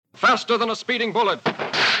Faster than a speeding bullet.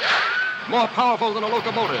 More powerful than a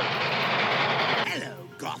locomotive. Hello,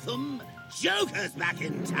 Gotham. Joker's back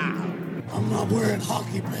in town. I'm not wearing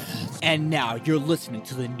hockey pads. And now you're listening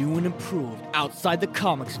to the new and improved Outside the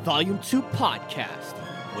Comics Volume 2 podcast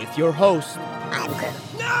with your host,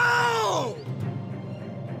 Alfred. No!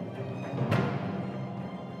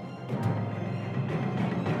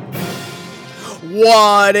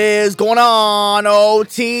 What is going on,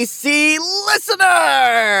 OTC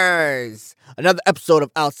listeners? Another episode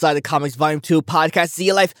of Outside the Comics Volume 2 podcast. See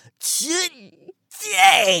you life today.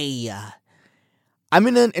 I'm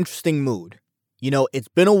in an interesting mood. You know, it's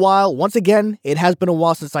been a while. Once again, it has been a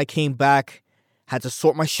while since I came back. Had to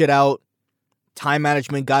sort my shit out. Time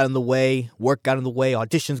management got in the way. Work got in the way.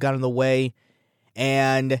 Auditions got in the way.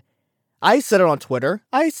 And I said it on Twitter.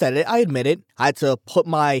 I said it. I admit it. I had to put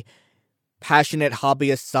my passionate hobby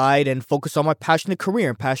aside and focus on my passionate career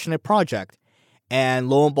and passionate project. And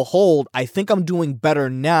lo and behold, I think I'm doing better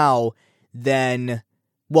now than,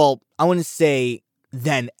 well, I wouldn't say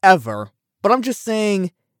than ever, but I'm just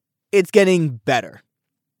saying it's getting better.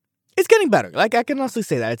 It's getting better. Like, I can honestly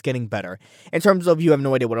say that it's getting better. In terms of you have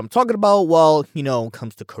no idea what I'm talking about, well, you know, when it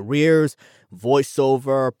comes to careers,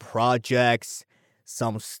 voiceover, projects,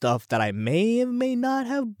 some stuff that I may or may not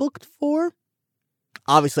have booked for.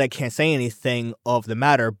 Obviously, I can't say anything of the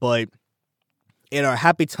matter, but in our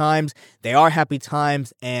happy times, they are happy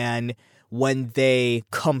times, and when they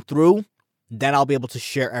come through, then I'll be able to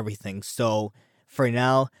share everything. So, for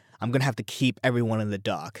now, I'm going to have to keep everyone in the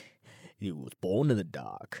dark. He was born in the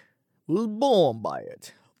dark. Was born by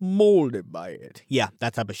it. Molded by it. Yeah,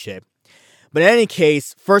 that type of shit. But in any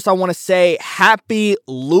case, first I want to say Happy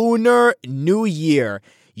Lunar New Year.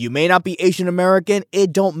 You may not be Asian American,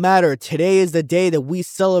 it don't matter. Today is the day that we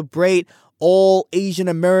celebrate all Asian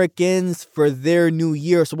Americans for their new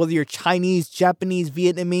year. So whether you're Chinese, Japanese,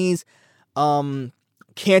 Vietnamese,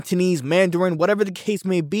 Cantonese, Mandarin, whatever the case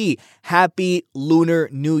may be, Happy Lunar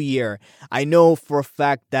New Year. I know for a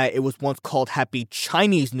fact that it was once called Happy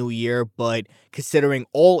Chinese New Year, but considering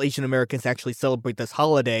all Asian Americans actually celebrate this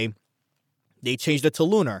holiday, they changed it to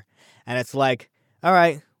lunar. And it's like, all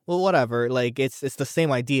right, well, whatever. Like, it's the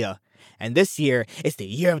same idea. And this year, it's the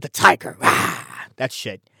year of the tiger. Ah, that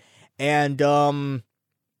shit. And,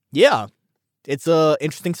 yeah, it's a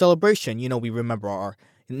interesting celebration. You know, we remember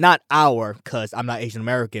because I'm not Asian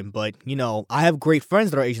American, but, you know, I have great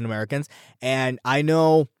friends that are Asian Americans, and I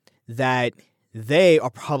know that they are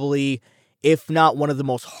probably, if not one of the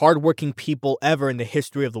most hardworking people ever in the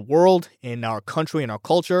history of the world, in our country, in our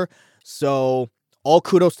culture. So, all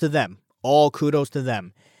kudos to them. All kudos to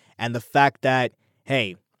them. And the fact that,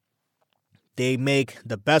 hey, they make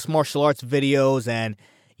the best martial arts videos, and,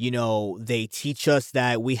 you know, they teach us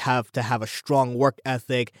that we have to have a strong work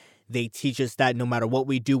ethic. They teach us that no matter what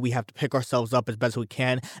we do, we have to pick ourselves up as best we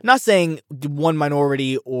can. I'm not saying one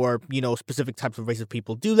minority or, you know, specific types of race of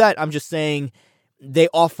people do that. I'm just saying they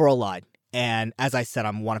offer a lot. And as I said,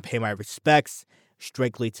 I want to pay my respects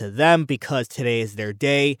strictly to them because today is their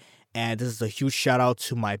day. And this is a huge shout out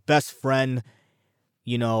to my best friend,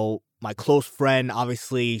 you know, my close friend.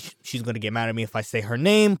 Obviously, she's going to get mad at me if I say her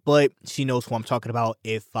name, but she knows who I'm talking about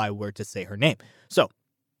if I were to say her name. So,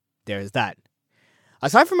 there's that.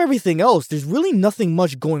 Aside from everything else, there's really nothing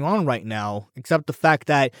much going on right now, except the fact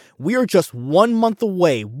that we are just 1 month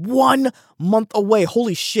away. 1 month away.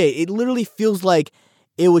 Holy shit. It literally feels like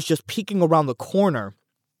it was just peeking around the corner.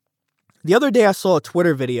 The other day I saw a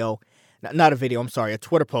Twitter video. Not a video, I'm sorry, a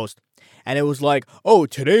Twitter post. And it was like, oh,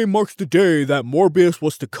 today marks the day that Morbius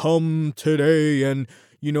was to come today and,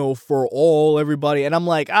 you know, for all everybody. And I'm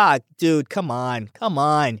like, dude, come on.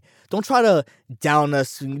 Don't try to down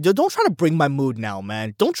us. Don't try to bring my mood now,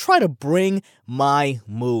 man. Don't try to bring my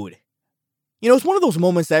mood. You know, it's one of those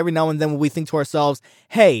moments that every now and then when we think to ourselves,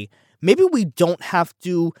 hey, maybe we don't have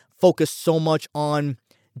to focus so much on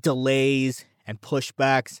delays and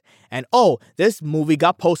pushbacks, and oh, this movie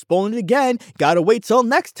got postponed again, gotta wait till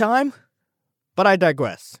next time. But I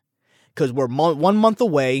digress, because we're 1 month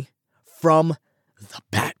away from the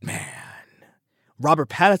Batman. Robert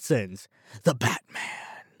Pattinson's The Batman.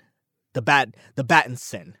 The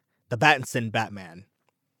Battinson Batman.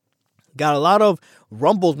 Got a lot of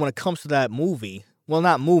rumbles when it comes to that movie. Well,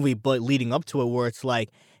 not movie, but leading up to it, where it's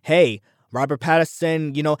like, hey, Robert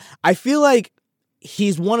Pattinson, you know, I feel like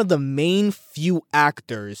he's one of the main few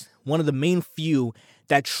actors,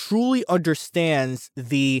 that truly understands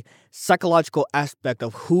the psychological aspect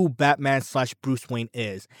of who Batman / Bruce Wayne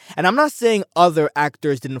is. And I'm not saying other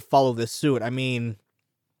actors didn't follow this suit. I mean,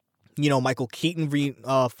 you know, Michael Keaton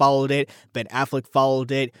followed it, Ben Affleck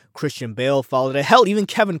followed it, Christian Bale followed it, hell, even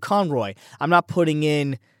Kevin Conroy. I'm not putting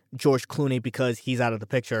in George Clooney because he's out of the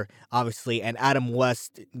picture, obviously, and Adam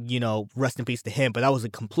West, rest in peace to him, but that was a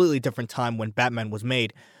completely different time when Batman was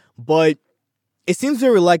made. But it seems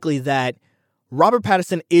very likely that Robert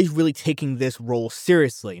Pattinson is really taking this role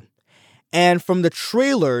seriously. And from the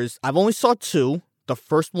trailers, I've only saw two, the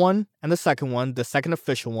first one and the second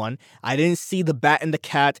official one. I didn't see the Bat and the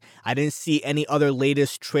Cat. I didn't see any other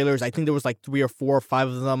latest trailers. I think there was like 3 or 4 or 5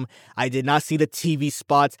 of them. I did not see the TV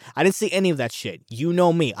spots. I didn't see any of that shit. You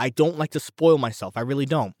know me. I don't like to spoil myself. I really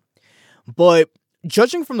don't. But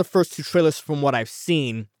judging from the first 2 trailers from what I've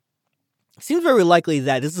seen, it seems very likely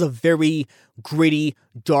that this is a very gritty,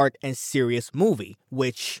 dark, and serious movie,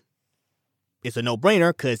 which is a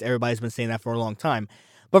no-brainer because everybody's been saying that for a long time.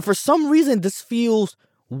 But for some reason, this feels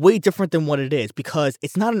way different than what it is because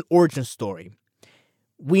it's not an origin story.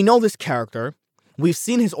 We know this character. We've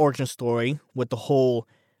seen his origin story with the whole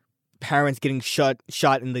parents getting shot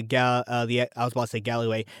in the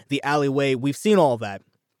alleyway. We've seen all of that.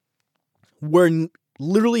 We're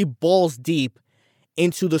literally balls deep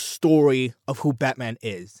into the story of who Batman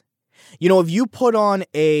is. If you put on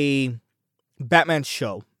a Batman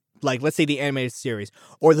show, like, let's say the animated series,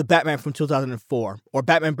 or the Batman from 2004, or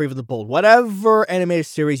Batman Brave and the Bold, whatever animated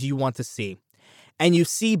series you want to see, and you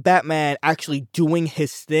see Batman actually doing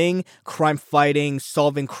his thing, crime fighting,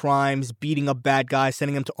 solving crimes, beating up bad guys,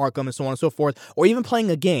 sending them to Arkham, and so on and so forth, or even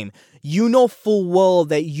playing a game, you know full well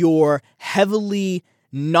that you're heavily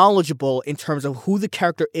knowledgeable in terms of who the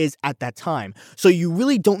character is at that time. So you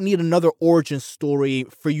really don't need another origin story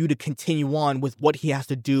for you to continue on with what he has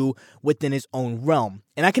to do within his own realm.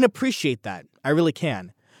 And I can appreciate that. I really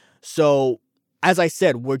can. So, as I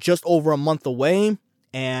said, we're just over a month away,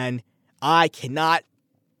 and I cannot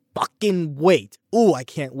fucking wait. Ooh, I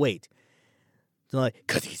can't wait.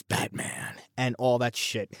 Because he's Batman and all that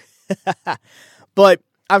shit. But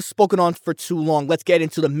I've spoken on for too long. Let's get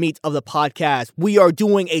into the meat of the podcast. We are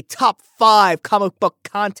doing a top 5 comic book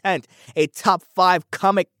content. A top 5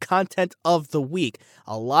 comic content of the week.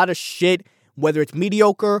 A lot of shit, whether it's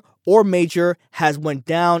mediocre or major, has went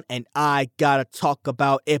down, and I gotta talk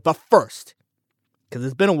about it. But first, because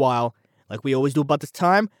it's been a while, like we always do about this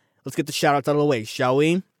time, let's get the shout-outs out of the way, shall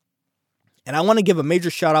we? And I want to give a major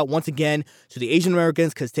shout out once again to the Asian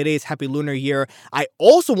Americans because today is Happy Lunar Year. I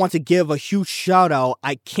also want to give a huge shout out.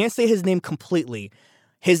 I can't say his name completely.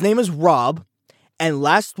 His name is Rob. And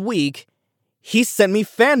last week, he sent me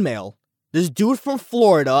fan mail. This dude from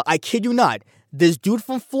Florida, I kid you not, this dude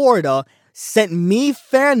from Florida sent me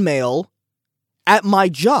fan mail at my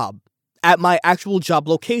job, at my actual job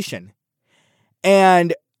location.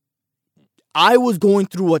 And I was going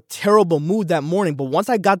through a terrible mood that morning, but once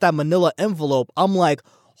I got that manila envelope, I'm like,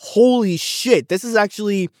 holy shit, this is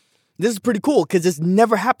pretty cool because this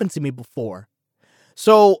never happened to me before.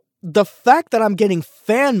 So the fact that I'm getting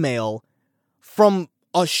fan mail from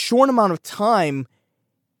a short amount of time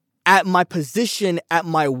at my position, at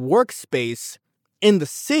my workspace in the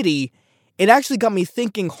city, it actually got me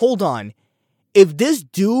thinking, hold on, if this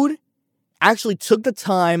dude actually took the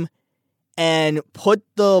time and put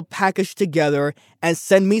the package together and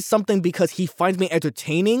send me something because he finds me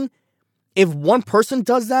entertaining, if one person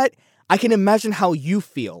does that, I can imagine how you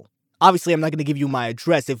feel. Obviously, I'm not going to give you my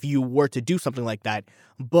address if you were to do something like that,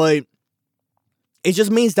 but it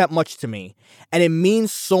just means that much to me. And it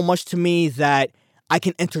means so much to me that I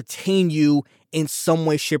can entertain you in some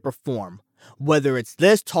way, shape, or form. Whether it's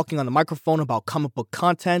this, talking on the microphone about comic book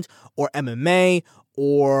content, or MMA,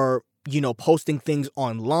 or, posting things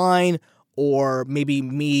online, or maybe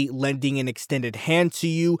me lending an extended hand to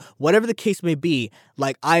you, whatever the case may be,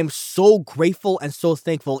 like, I'm so grateful and so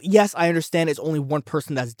thankful. Yes, I understand it's only one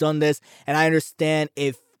person that's done this, and I understand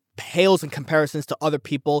it pales in comparisons to other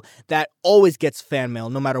people that always gets fan mail,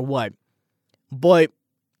 no matter what. But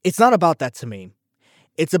it's not about that to me.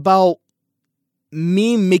 It's about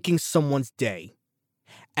me making someone's day,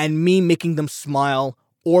 and me making them smile,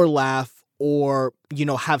 or laugh, or,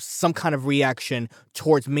 have some kind of reaction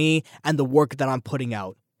towards me and the work that I'm putting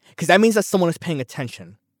out. Because that means that someone is paying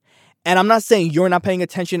attention. And I'm not saying you're not paying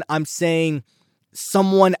attention. I'm saying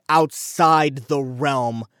someone outside the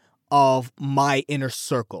realm of my inner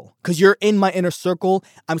circle. Because you're in my inner circle,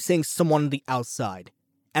 I'm saying someone on the outside.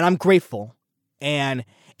 And I'm grateful. And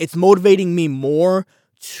it's motivating me more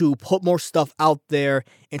to put more stuff out there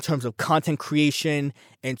in terms of content creation,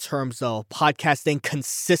 in terms of podcasting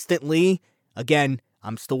consistently. Again,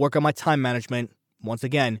 I'm still working on my time management, once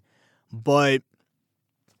again, but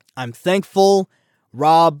I'm thankful.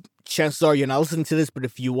 Rob, chances are you're not listening to this, but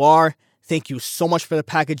if you are, thank you so much for the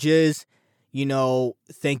packages.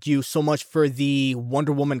 Thank you so much for the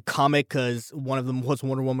Wonder Woman comic, because one of them was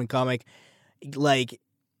Wonder Woman comic. Like,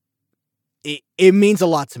 it means a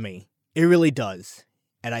lot to me. It really does.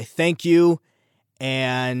 And I thank you.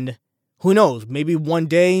 And who knows? Maybe one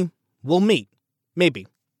day we'll meet. Maybe.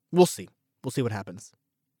 We'll see. We'll see what happens.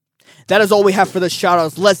 That is all we have for the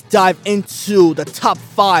shoutouts. Let's dive into the top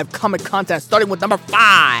 5 comic content, starting with number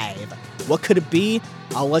 5. What could it be?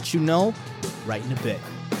 I'll let you know right in a bit.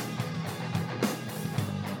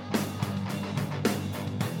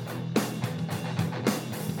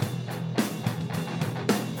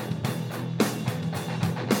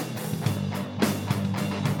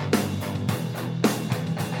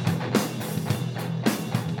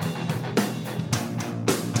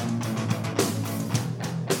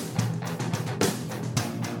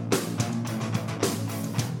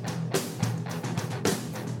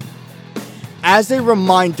 As a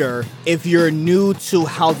reminder, if you're new to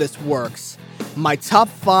how this works, my top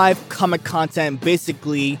 5 comic content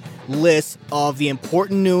basically lists of the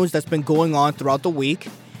important news that's been going on throughout the week,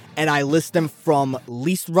 and I list them from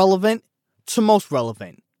least relevant to most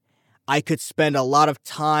relevant. I could spend a lot of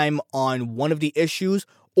time on one of the issues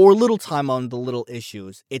or little time on the little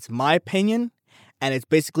issues. It's my opinion, and it's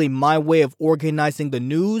basically my way of organizing the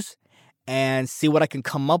news and see what I can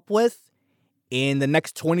come up with in the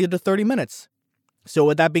next 20 to 30 minutes. So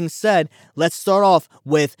with that being said, let's start off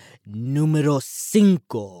with numero 5.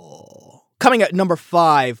 Coming at number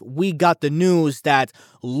 5, we got the news that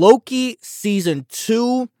Loki Season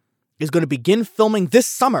 2 is going to begin filming this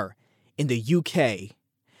summer in the UK.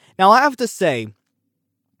 Now, I have to say,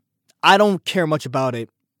 I don't care much about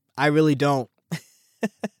it. I really don't.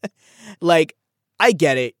 Like, I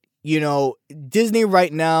get it. You know, Disney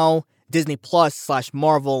right now, Disney Plus /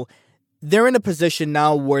 Marvel, they're in a position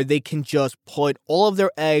now where they can just put all of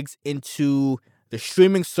their eggs into the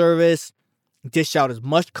streaming service, dish out as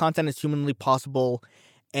much content as humanly possible,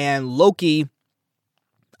 and Loki,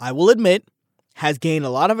 I will admit, has gained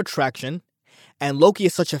a lot of attraction, and Loki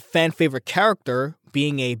is such a fan-favorite character,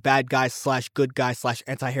 being a bad guy / good guy /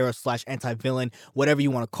 anti-hero / anti-villain, whatever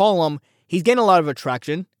you want to call him. He's gained a lot of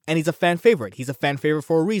attraction, and he's a fan favorite. He's a fan favorite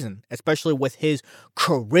for a reason, especially with his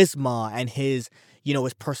charisma and his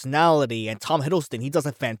personality. And Tom Hiddleston, he does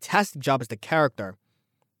a fantastic job as the character.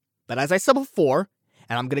 But as I said before,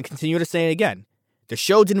 and I'm going to continue to say it again, the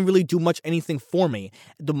show didn't really do much anything for me.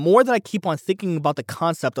 The more that I keep on thinking about the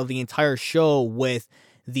concept of the entire show with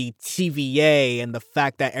the TVA and the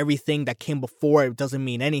fact that everything that came before it doesn't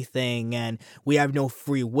mean anything, and we have no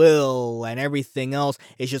free will, and everything else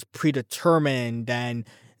is just predetermined, and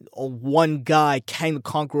one guy, Kang the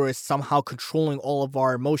Conqueror, is somehow controlling all of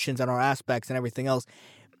our emotions and our aspects and everything else,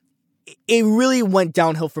 it really went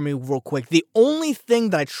downhill for me real quick. The only thing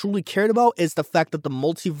that I truly cared about is the fact that the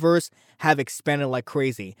multiverse have expanded like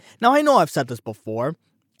crazy. Now, I know I've said this before,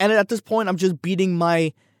 and at this point, I'm just beating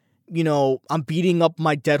up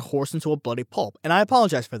my dead horse into a bloody pulp, and I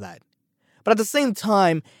apologize for that. But at the same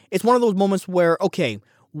time, it's one of those moments where, okay,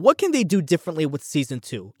 what can they do differently with Season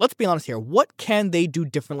 2? Let's be honest here. What can they do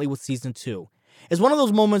differently with Season 2? It's one of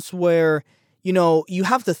those moments where, you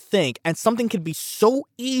have to think, and something can be so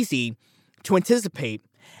easy to anticipate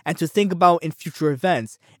and to think about in future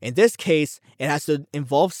events. In this case, it has to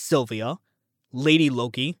involve Sylvia, Lady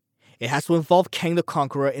Loki. It has to involve Kang the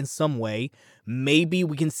Conqueror in some way. Maybe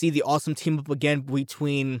we can see the awesome team up again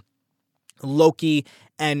between Loki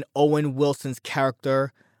and Owen Wilson's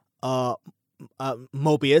character,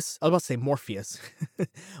 Mobius. I was about to say Morpheus.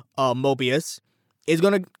 Mobius is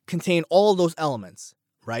going to contain all of those elements,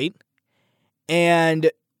 right?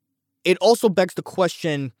 And it also begs the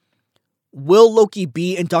question, will Loki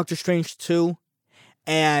be in Doctor Strange 2?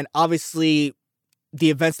 And obviously,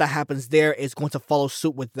 the events that happens there is going to follow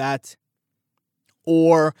suit with that.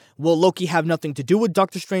 Or will Loki have nothing to do with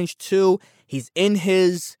Doctor Strange 2? He's in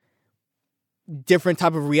his different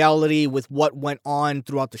type of reality with what went on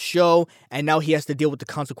throughout the show, and now he has to deal with the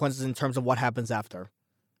consequences in terms of what happens after.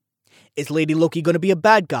 Is Lady Loki going to be a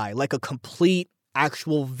bad guy, like a complete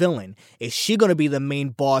actual villain? Is she going to be the main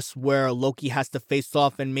boss where Loki has to face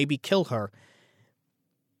off and maybe kill her?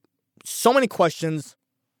 So many questions,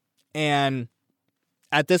 and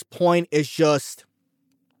at this point, it's just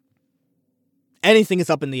anything is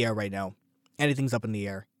up in the air right now. Anything's up in the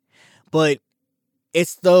air. But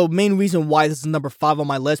it's the main reason why this is number 5 on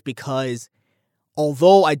my list, because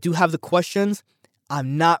although I do have the questions,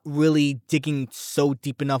 I'm not really digging so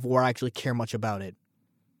deep enough where I actually care much about it.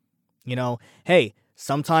 Hey,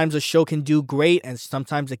 sometimes a show can do great and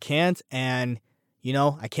sometimes it can't, and,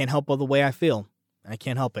 I can't help but the way I feel. I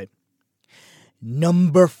can't help it.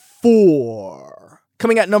 Number 4.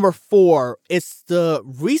 Coming at number 4, it's the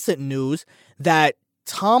recent news that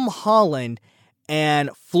Tom Holland and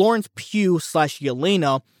Florence Pugh /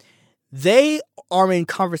 Yelena, they are in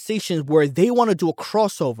conversations where they want to do a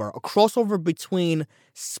crossover between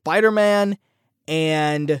Spider-Man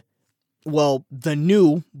and, well, the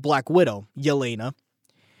new Black Widow, Yelena.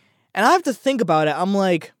 And I have to think about it. I'm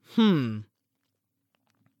like,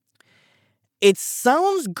 it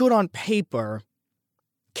sounds good on paper.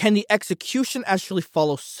 Can the execution actually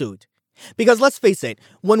follow suit? Because let's face it,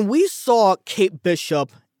 when we saw Kate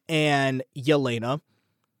Bishop and Yelena,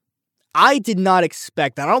 I did not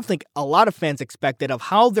expect, I don't think a lot of fans expected, of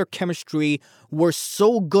how their chemistry were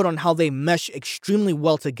so good, on how they mesh extremely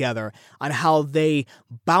well together, on how they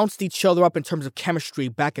bounced each other up in terms of chemistry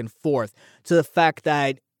back and forth, to the fact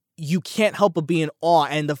that you can't help but be in awe,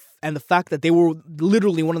 and the fact that they were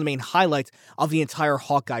literally one of the main highlights of the entire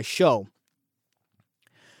Hawkeye show.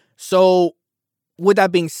 So, with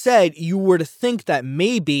that being said, you were to think that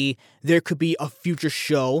maybe there could be a future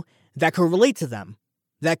show that could relate to them,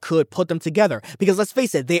 that could put them together. Because let's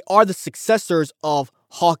face it, they are the successors of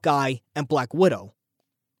Hawkeye and Black Widow.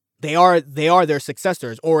 They are their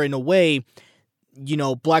successors, or in a way,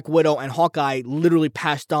 Black Widow and Hawkeye literally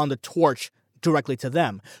passed on the torch directly to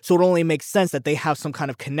them. So it only makes sense that they have some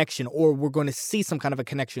kind of connection, or we're going to see some kind of a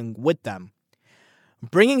connection with them.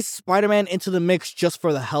 Bringing Spider-Man into the mix just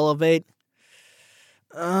for the hell of it,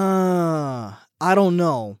 I don't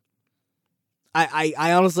know. I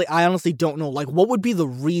honestly don't know. Like, what would be the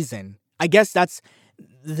reason? I guess that's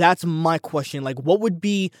my question. Like, what would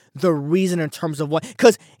be the reason in terms of what?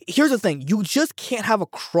 Because here's the thing. You just can't have a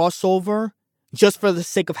crossover just for the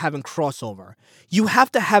sake of having crossover. You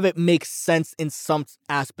have to have it make sense in some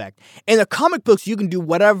aspect. In the comic books, you can do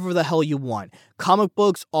whatever the hell you want. Comic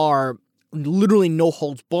books are literally no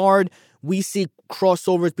holds barred. We see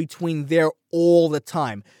crossovers between there all the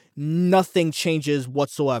time. Nothing changes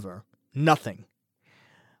whatsoever. Nothing.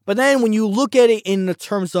 But then when you look at it in the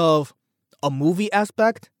terms of a movie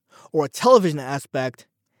aspect or a television aspect,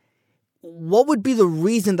 what would be the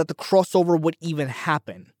reason that the crossover would even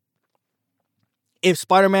happen? If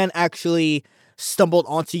Spider-Man actually stumbled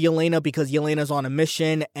onto Yelena because Yelena's on a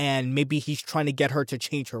mission and maybe he's trying to get her to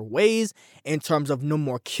change her ways in terms of no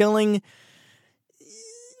more killing,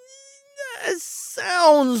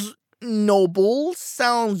 sounds noble,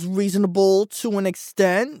 sounds reasonable to an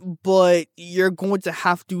extent, but you're going to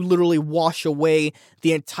have to literally wash away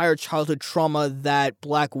the entire childhood trauma that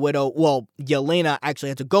Yelena actually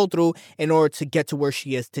had to go through in order to get to where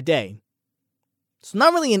she is today. It's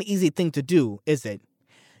not really an easy thing to do, is it?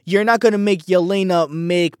 You're not going to make Yelena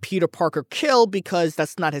make Peter Parker kill because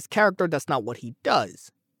that's not his character, that's not what he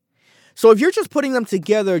does. So if you're just putting them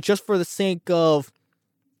together just for the sake of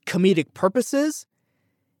comedic purposes,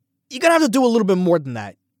 you're going to have to do a little bit more than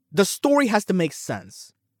that. The story has to make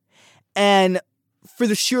sense. And for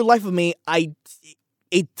the sheer life of me,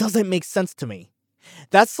 it doesn't make sense to me.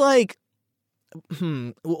 That's like,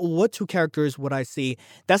 what two characters would I see?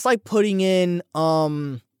 That's like putting in,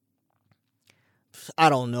 I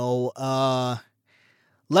don't know,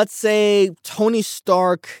 let's say Tony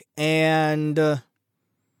Stark and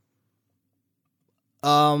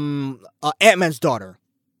Ant-Man's daughter.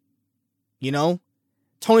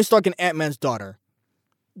 Tony Stark and Ant-Man's daughter.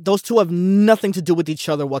 Those two have nothing to do with each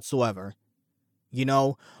other whatsoever.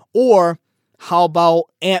 Or how about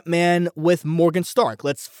Ant-Man with Morgan Stark?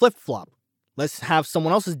 Let's flip-flop. Let's have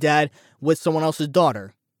someone else's dad with someone else's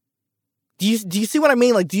daughter. Do you see what I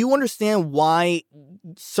mean? Like, do you understand why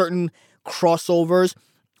certain crossovers,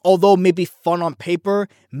 although maybe fun on paper,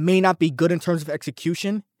 may not be good in terms of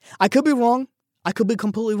execution? I could be wrong. I could be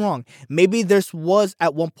completely wrong. Maybe this was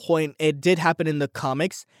at one point, it did happen in the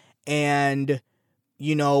comics, and,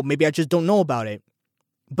 maybe I just don't know about it.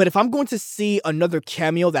 But if I'm going to see another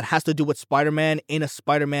cameo that has to do with Spider-Man in a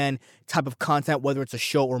Spider-Man type of content, whether it's a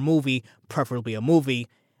show or movie, preferably a movie,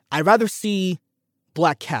 I'd rather see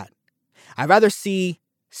Black Cat. I'd rather see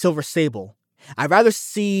Silver Sable. I'd rather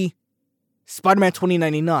see Spider-Man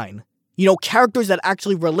 2099. Characters that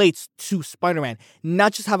actually relates to Spider-Man,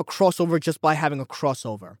 not just have a crossover just by having a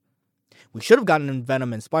crossover. We should have gotten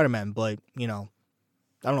Venom and Spider-Man, but, I don't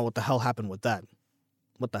know what the hell happened with that.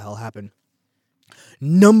 What the hell happened?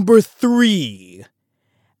 Number 3.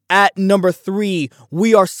 At number 3,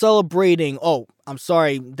 we are celebrating, I'm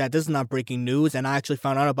sorry that this is not breaking news, and I actually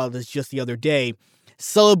found out about this just the other day,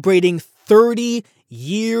 celebrating 30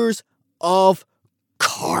 years of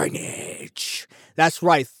Carnage. That's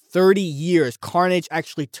right, 30 years. Carnage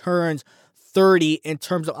actually turns 30 in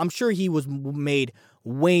terms of, I'm sure he was made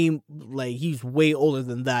he's way older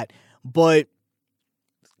than that, but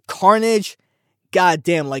Carnage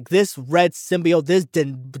goddamn, like this red symbiote, this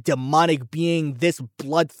demonic being, this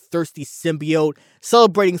bloodthirsty symbiote,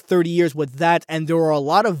 celebrating 30 years with that, and there are a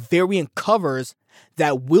lot of variant covers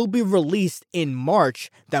that will be released in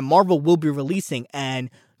March that Marvel will be releasing, and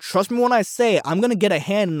trust me when I say I'm gonna get a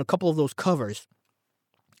hand in a couple of those covers.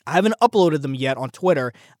 I haven't uploaded them yet on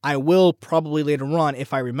Twitter. I will probably later on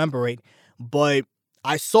if I remember it, but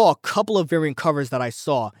I saw a couple of variant covers that I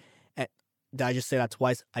saw. Did I just say that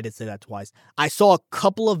twice? I did say that twice. I saw a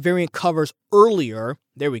couple of variant covers earlier.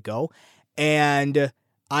 There we go. And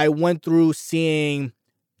I went through seeing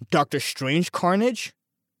Doctor Strange Carnage,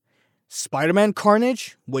 Spider-Man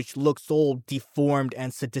Carnage, which looks all deformed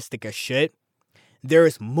and sadistic as shit. There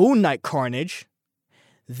is Moon Knight Carnage.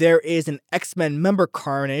 There is an X-Men member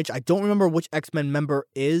Carnage. I don't remember which X-Men member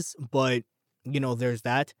is, but, there's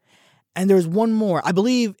that. And there's one more. I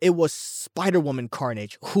believe it was Spider-Woman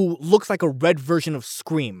Carnage, who looks like a red version of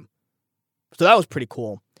Scream. So that was pretty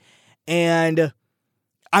cool. And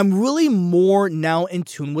I'm really more now in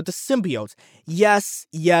tune with the symbiotes. Yes,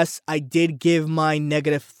 I did give my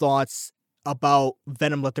negative thoughts about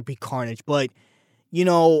Venom Let There Be Carnage. But,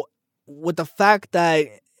 with the fact that,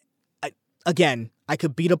 I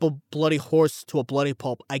could beat up a bloody horse to a bloody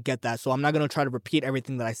pulp. I get that. So I'm not going to try to repeat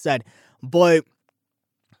everything that I said. But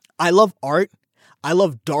I love art. I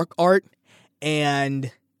love dark art.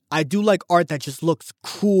 And I do like art that just looks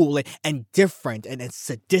cool and different and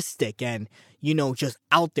sadistic and, just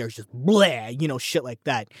out there, just blah, shit like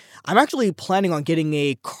that. I'm actually planning on getting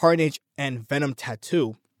a Carnage and Venom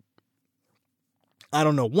tattoo. I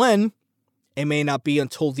don't know when. It may not be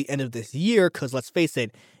until the end of this year, because let's face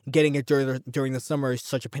it, getting it during the summer is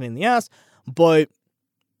such a pain in the ass, but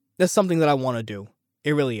that's something that I want to do.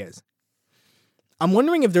 It really is. I'm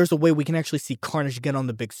wondering if there's a way we can actually see Carnage again on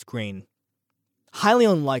the big screen. Highly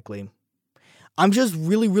unlikely. I'm just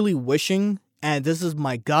really, really wishing, and this is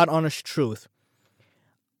my God-honest truth,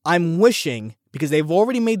 I'm wishing, because they've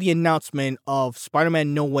already made the announcement of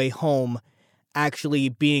Spider-Man No Way Home actually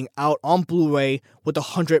being out on Blu-ray with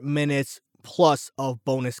 100 minutes plus of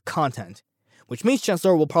bonus content, which means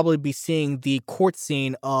Chancellor will probably be seeing the court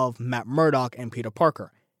scene of Matt Murdock and Peter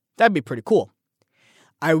Parker. That'd be pretty cool.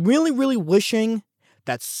 I'm really, really wishing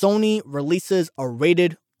that Sony releases a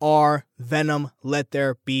rated R Venom Let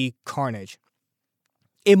There Be Carnage.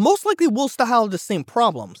 It most likely will still have the same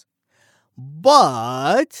problems,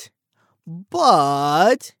 but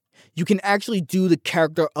you can actually do the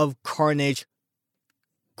character of Carnage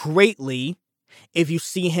greatly if you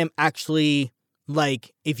see him actually,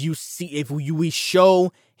 if we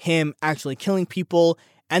show him actually killing people,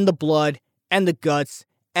 and the blood, and the guts,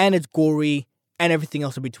 and it's gory, and everything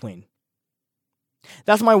else in between.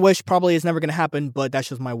 That's my wish. Probably is never going to happen, but that's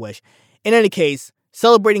just my wish. In any case,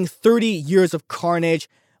 celebrating 30 years of Carnage,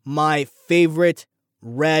 my favorite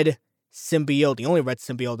red symbiote, the only red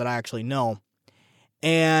symbiote that I actually know.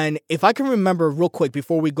 And if I can remember real quick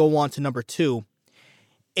before we go on to number 2,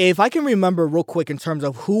 if I can remember real quick in terms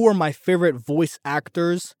of who are my favorite voice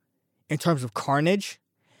actors in terms of Carnage,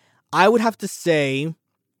 I would have to say,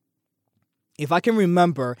 if I can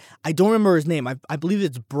remember, I don't remember his name. I believe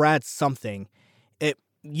it's Brad something.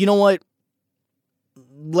 You know what?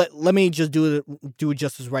 Let me just do it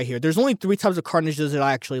justice right here. There's only 3 types of Carnages that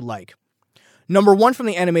I actually like. Number 1 from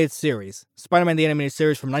the animated series, Spider-Man the Animated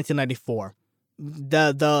Series from 1994.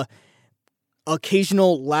 The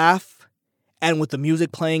occasional laugh and with the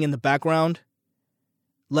music playing in the background,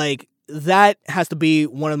 that has to be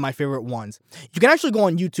one of my favorite ones. You can actually go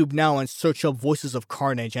on YouTube now and search up Voices of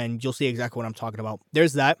Carnage, and you'll see exactly what I'm talking about.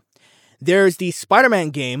 There's that. There's the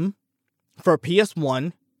Spider-Man game for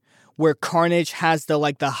PS1, where Carnage has the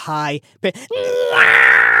high, the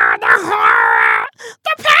horror,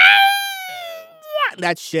 the pain.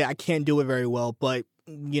 That shit, I can't do it very well, but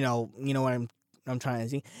you know what I'm trying to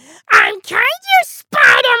see. I'm trying to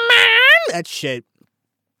Spider-Man. That shit.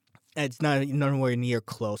 It's not nowhere near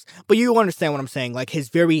close. But you understand what I'm saying. His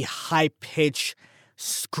very high-pitched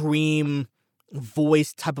scream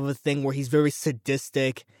voice type of a thing where he's very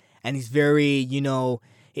sadistic and he's very,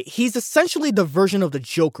 he's essentially the version of the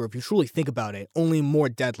Joker, if you truly think about it, only more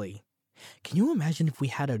deadly. Can you imagine if we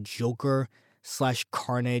had a Joker/Carnage?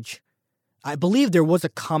 I believe there was a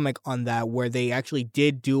comic on that where they actually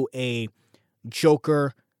did do a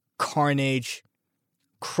Joker-Carnage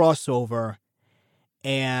crossover,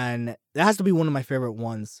 and that has to be one of my favorite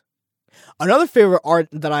ones. Another favorite art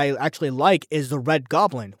that I actually like is the Red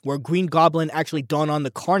Goblin, where Green Goblin actually donned on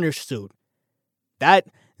the Carnage suit. That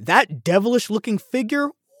devilish looking figure,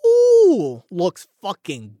 ooh, looks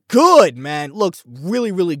fucking good, man. Looks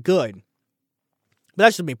really, really good. But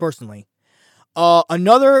that's just me personally.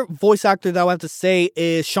 Another voice actor that I have to say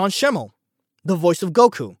is Sean Schemmel, the voice of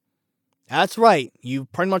Goku. That's right.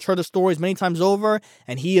 You've pretty much heard the stories many times over,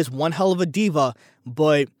 and he is one hell of a diva,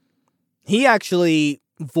 but he actually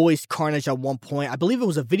voiced Carnage at one point. I believe it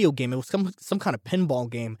was a video game. It was some kind of pinball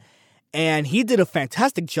game, and he did a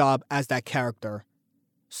fantastic job as that character.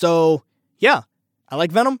 So, yeah, I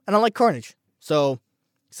like Venom, and I like Carnage. So,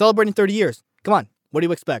 celebrating 30 years. Come on, what do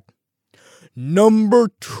you expect? Number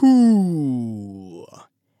 2.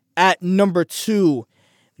 At number 2,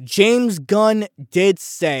 James Gunn did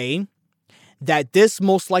say that this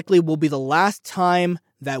most likely will be the last time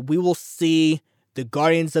that we will see the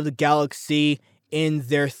Guardians of the Galaxy in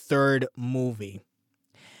their third movie.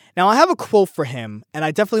 Now, I have a quote for him, and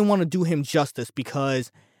I definitely want to do him justice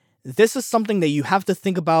because this is something that you have to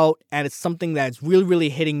think about, and it's something that's really, really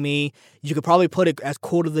hitting me. You could probably put it as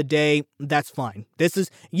quote of the day. That's fine. This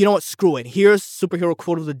is, you know what, screw it. Here's superhero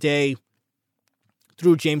quote of the day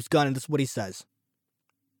through James Gunn, and this is what he says.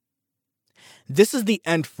 This is the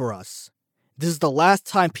end for us. This is the last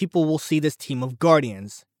time people will see this team of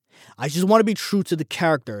Guardians. I just want to be true to the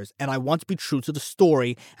characters, and I want to be true to the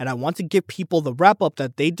story, and I want to give people the wrap-up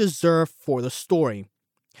that they deserve for the story.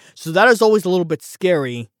 So that is always a little bit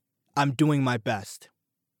scary. I'm doing my best.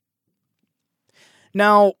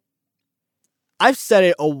 Now, I've said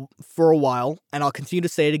it for a while, and I'll continue to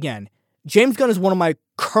say it again. James Gunn is one of my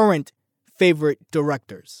current favorite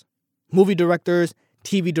directors. Movie directors,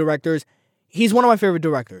 TV directors. He's one of my favorite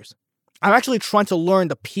directors. I'm actually trying to learn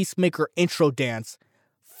the Peacemaker intro dance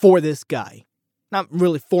for this guy. Not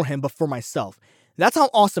really for him, but for myself. That's how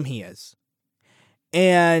awesome he is.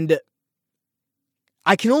 And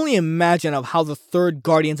I can only imagine of how the third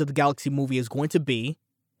Guardians of the Galaxy movie is going to be.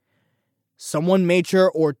 Someone major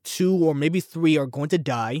or 2 or maybe 3 are going to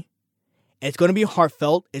die. It's going to be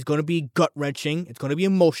heartfelt. It's going to be gut-wrenching. It's going to be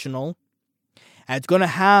emotional. And it's going to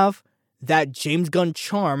have that James Gunn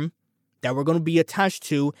charm that we're going to be attached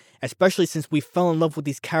to, especially since we fell in love with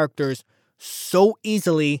these characters so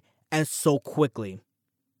easily and so quickly.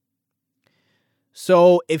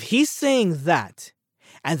 So if he's saying that,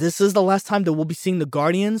 and this is the last time that we'll be seeing the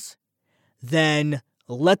Guardians, then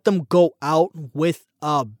let them go out with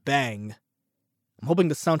a bang. I'm hoping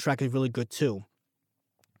the soundtrack is really good too.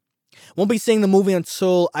 Won't be seeing the movie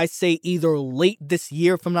until, I say, either late this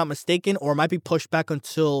year, if I'm not mistaken, or it might be pushed back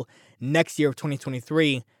until next year of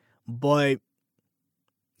 2023. But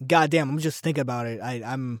goddamn, I'm just thinking about it.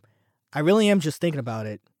 I really am just thinking about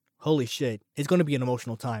it. Holy shit. It's going to be an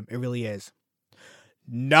emotional time. It really is.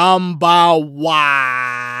 Number 1.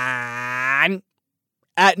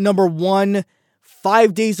 At number 1,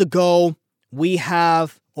 5 days ago, we've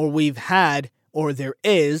had, there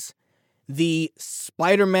is, the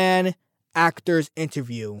Spider-Man actors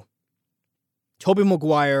interview. Tobey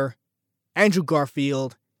Maguire, Andrew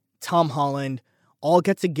Garfield, Tom Holland, all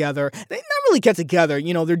get together. They not really get together,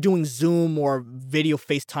 they're doing Zoom or video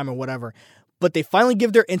FaceTime or whatever. But they finally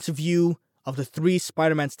give their interview of the 3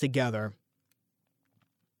 Spider-Mans together.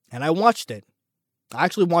 And I watched it. I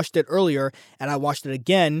actually watched it earlier, and I watched it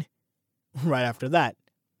again right after that.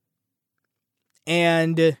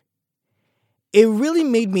 And it really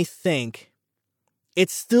made me think.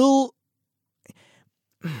 It's still...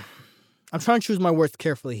 I'm trying to choose my words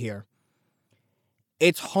carefully here.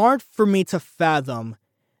 It's hard for me to fathom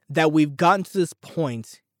that we've gotten to this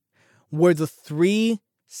point where the 3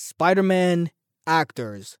 Spider-Man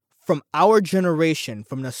actors from our generation,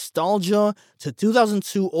 from nostalgia to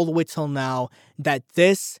 2002 all the way till now, that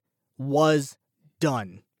this was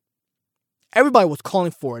done. Everybody was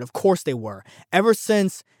calling for it. Of course they were. Ever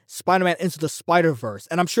since Spider-Man Into the Spider-Verse.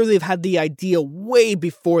 And I'm sure they've had the idea way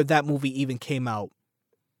before that movie even came out.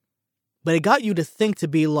 But it got you to think, to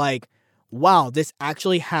be like, wow, this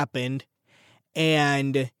actually happened,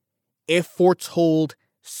 and it foretold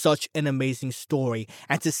such an amazing story.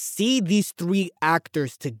 And to see these 3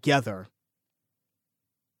 actors together,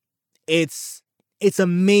 it's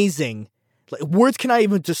amazing. Like, words cannot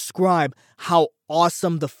even describe how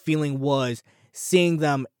awesome the feeling was seeing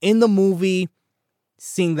them in the movie,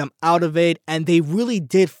 seeing them out of it, and they really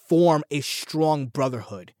did form a strong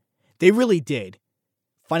brotherhood. They really did.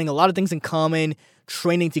 Finding a lot of things in common,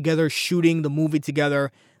 training together, shooting the movie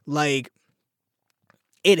together. Like,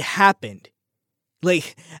 it happened.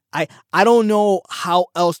 Like, I don't know how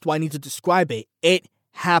else do I need to describe it. It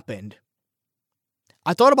happened.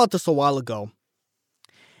 I thought about this a while ago,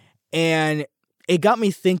 and it got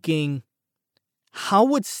me thinking, how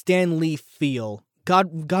would Stan Lee feel?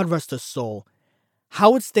 God rest his soul.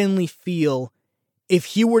 How would Stan Lee feel if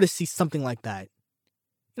he were to see something like that?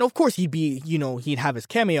 Of course he'd be, he'd have his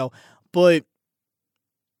cameo, but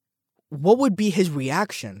what would be his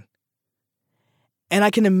reaction? And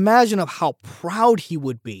I can imagine of how proud he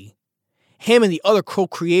would be. Him and the other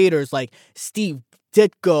co-creators like Steve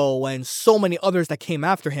Ditko and so many others that came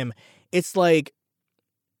after him. It's like,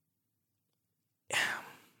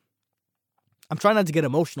 I'm trying not to get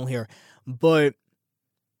emotional here, but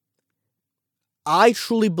I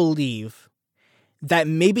truly believe that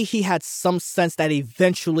maybe he had some sense that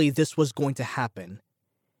eventually this was going to happen.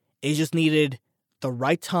 It just needed the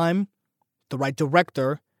right time, the right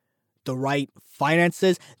director, the right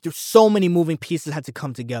finances. There's so many moving pieces had to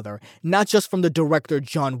come together. Not just from the director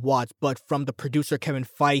John Watts, but from the producer Kevin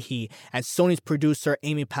Feige and Sony's producer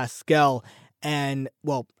Amy Pascal. And,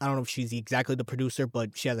 well, I don't know if she's exactly the producer,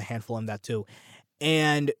 but she has a handful in that too.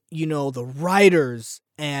 And, you know, the writers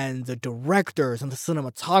and the directors and the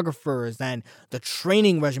cinematographers and the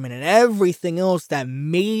training regimen and everything else that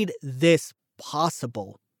made this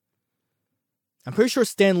possible. I'm pretty sure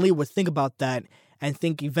Stan Lee would think about that and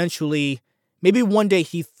think eventually, maybe one day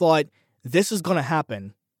he thought, this is going to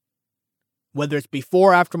happen. Whether it's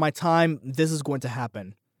before or after my time, this is going to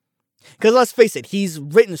happen. Because let's face it, he's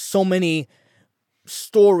written so many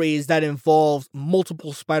stories that involve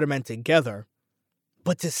multiple Spider-Man together.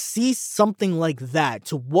 But to see something like that,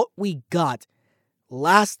 to what we got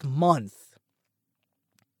last month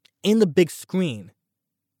in the big screen,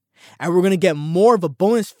 and we're going to get more of a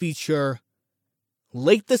bonus feature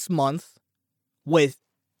late this month with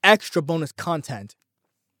extra bonus content.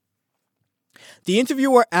 The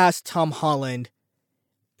interviewer asked Tom Holland,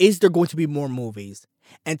 is there going to be more movies?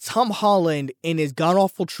 And Tom Holland, in his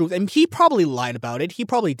god-awful truth, and he probably lied about it, he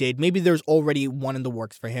probably did, maybe there's already one in the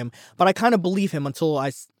works for him, but I kind of believe him until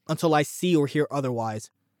I see or hear otherwise.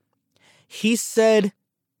 He said,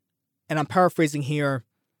 and I'm paraphrasing here,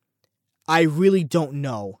 I really don't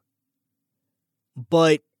know,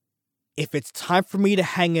 but if it's time for me to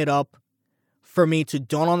hang it up, for me to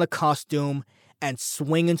don on the costume and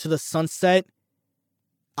swing into the sunset,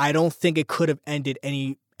 I don't think it could have ended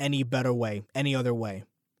any better way, any other way.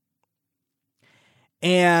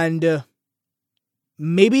 And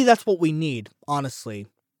maybe that's what we need, honestly.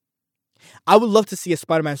 I would love to see a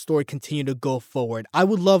Spider-Man story continue to go forward. I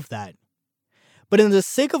would love that. But in the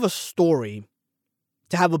sake of a story,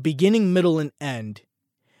 to have a beginning, middle, and end,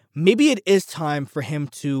 maybe it is time for him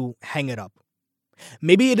to hang it up.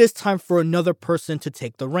 Maybe it is time for another person to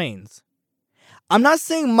take the reins. I'm not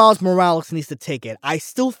saying Miles Morales needs to take it. I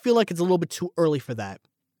still feel like it's a little bit too early for that.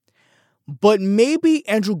 But maybe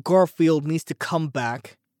Andrew Garfield needs to come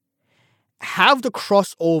back, have the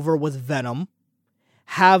crossover with Venom,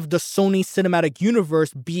 have the Sony Cinematic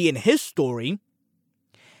Universe be in his story,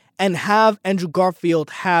 and have Andrew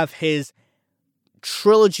Garfield have his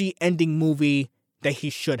trilogy-ending movie that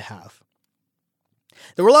he should have.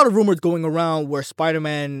 There were a lot of rumors going around where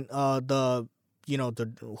Spider-Man,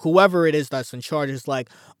 whoever it is that's in charge is like,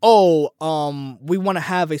 we want to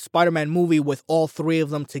have a Spider-Man movie with all three of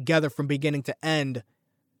them together from beginning to end.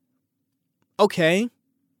 Okay.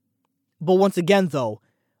 But once again, though,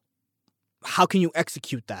 how can you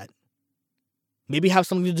execute that? Maybe have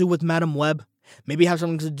something to do with Madam Web. Maybe have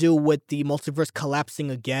something to do with the multiverse collapsing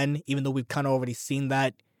again, even though we've kind of already seen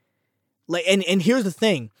that. And here's the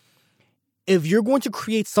thing. If you're going to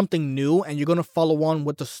create something new and you're going to follow on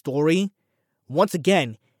with the story, once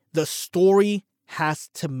again, the story has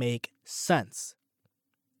to make sense.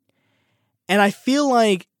 And I feel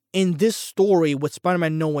like in this story with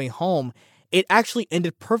Spider-Man No Way Home, it actually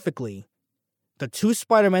ended perfectly. The two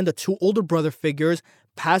Spider-Men, the two older brother figures,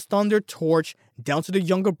 passed on their torch down to their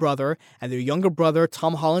younger brother, and their younger brother,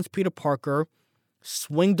 Tom Holland's Peter Parker,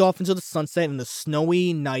 swinged off into the sunset in the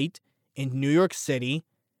snowy night in New York City.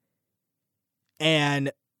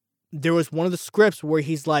 And there was one of the scripts where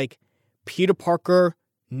he's like, Peter Parker,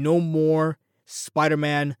 no more,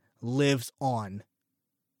 Spider-Man lives on.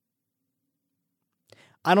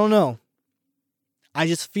 I don't know. I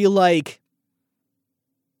just feel like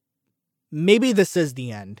maybe this is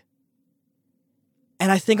the end.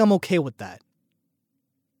 And I think I'm okay with that.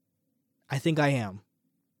 I think I am.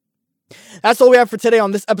 That's all we have for today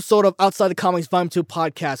on this episode of Outside the Comics Volume 2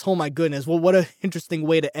 podcast. Oh my goodness. Well, what an interesting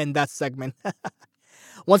way to end that segment.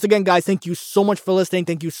 Once again, guys, thank you so much for listening.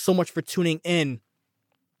 Thank you so much for tuning in.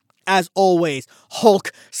 As always,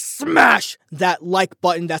 Hulk, smash that like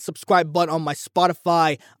button, that subscribe button on my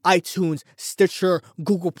Spotify, iTunes, Stitcher,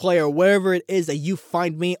 Google Play, or wherever it is that you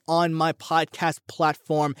find me on my podcast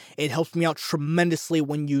platform. It helps me out tremendously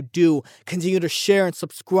when you do. Continue to share and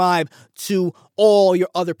subscribe to all your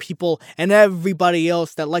other people and everybody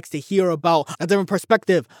else that likes to hear about a different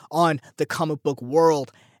perspective on the comic book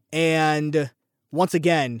world. And once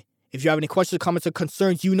again, If you have any questions, comments, or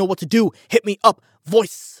concerns, you know what to do. Hit me up,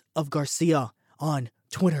 Voice of Garcia, on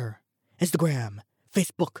Twitter, Instagram,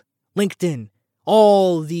 Facebook, LinkedIn,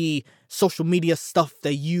 all the social media stuff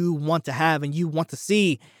that you want to have and you want to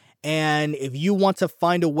see. And if you want to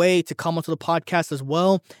find a way to come onto the podcast as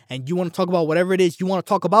well, and you want to talk about whatever it is you want to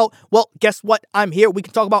talk about, well, guess what? I'm here. We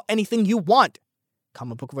can talk about anything you want.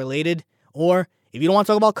 Comic book related. Or if you don't want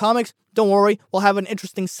to talk about comics, don't worry. We'll have an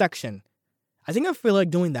interesting section. I think I feel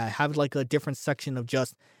like doing that. Have like a different section of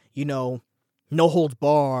just, no holds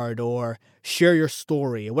barred or share your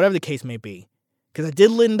story or whatever the case may be. Because I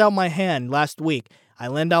did lend out my hand last week. I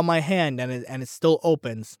lend out my hand and it still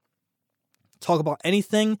opens. Talk about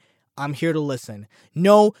anything. I'm here to listen.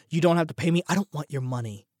 No, you don't have to pay me. I don't want your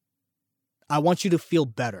money. I want you to feel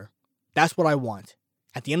better. That's what I want.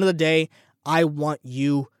 At the end of the day, I want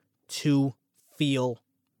you to feel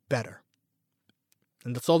better.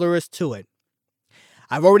 And that's all there is to it.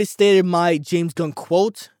 I've already stated my James Gunn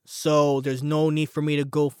quote, so there's no need for me to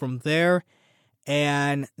go from there.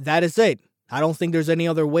 And that is it. I don't think there's any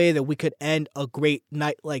other way that we could end a great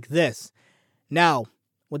night like this. Now,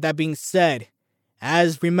 with that being said,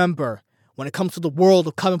 remember, when it comes to the world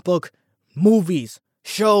of comic book movies,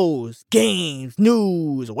 shows, games,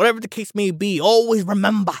 news, or whatever the case may be, always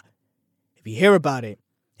remember, if you hear about it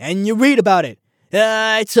and you read about it,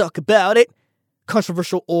 I talk about it,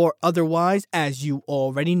 controversial or otherwise, as you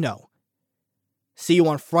already know. See you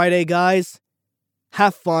on Friday, guys.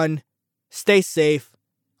 Have fun. Stay safe.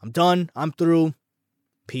 I'm done. I'm through.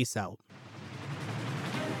 Peace out.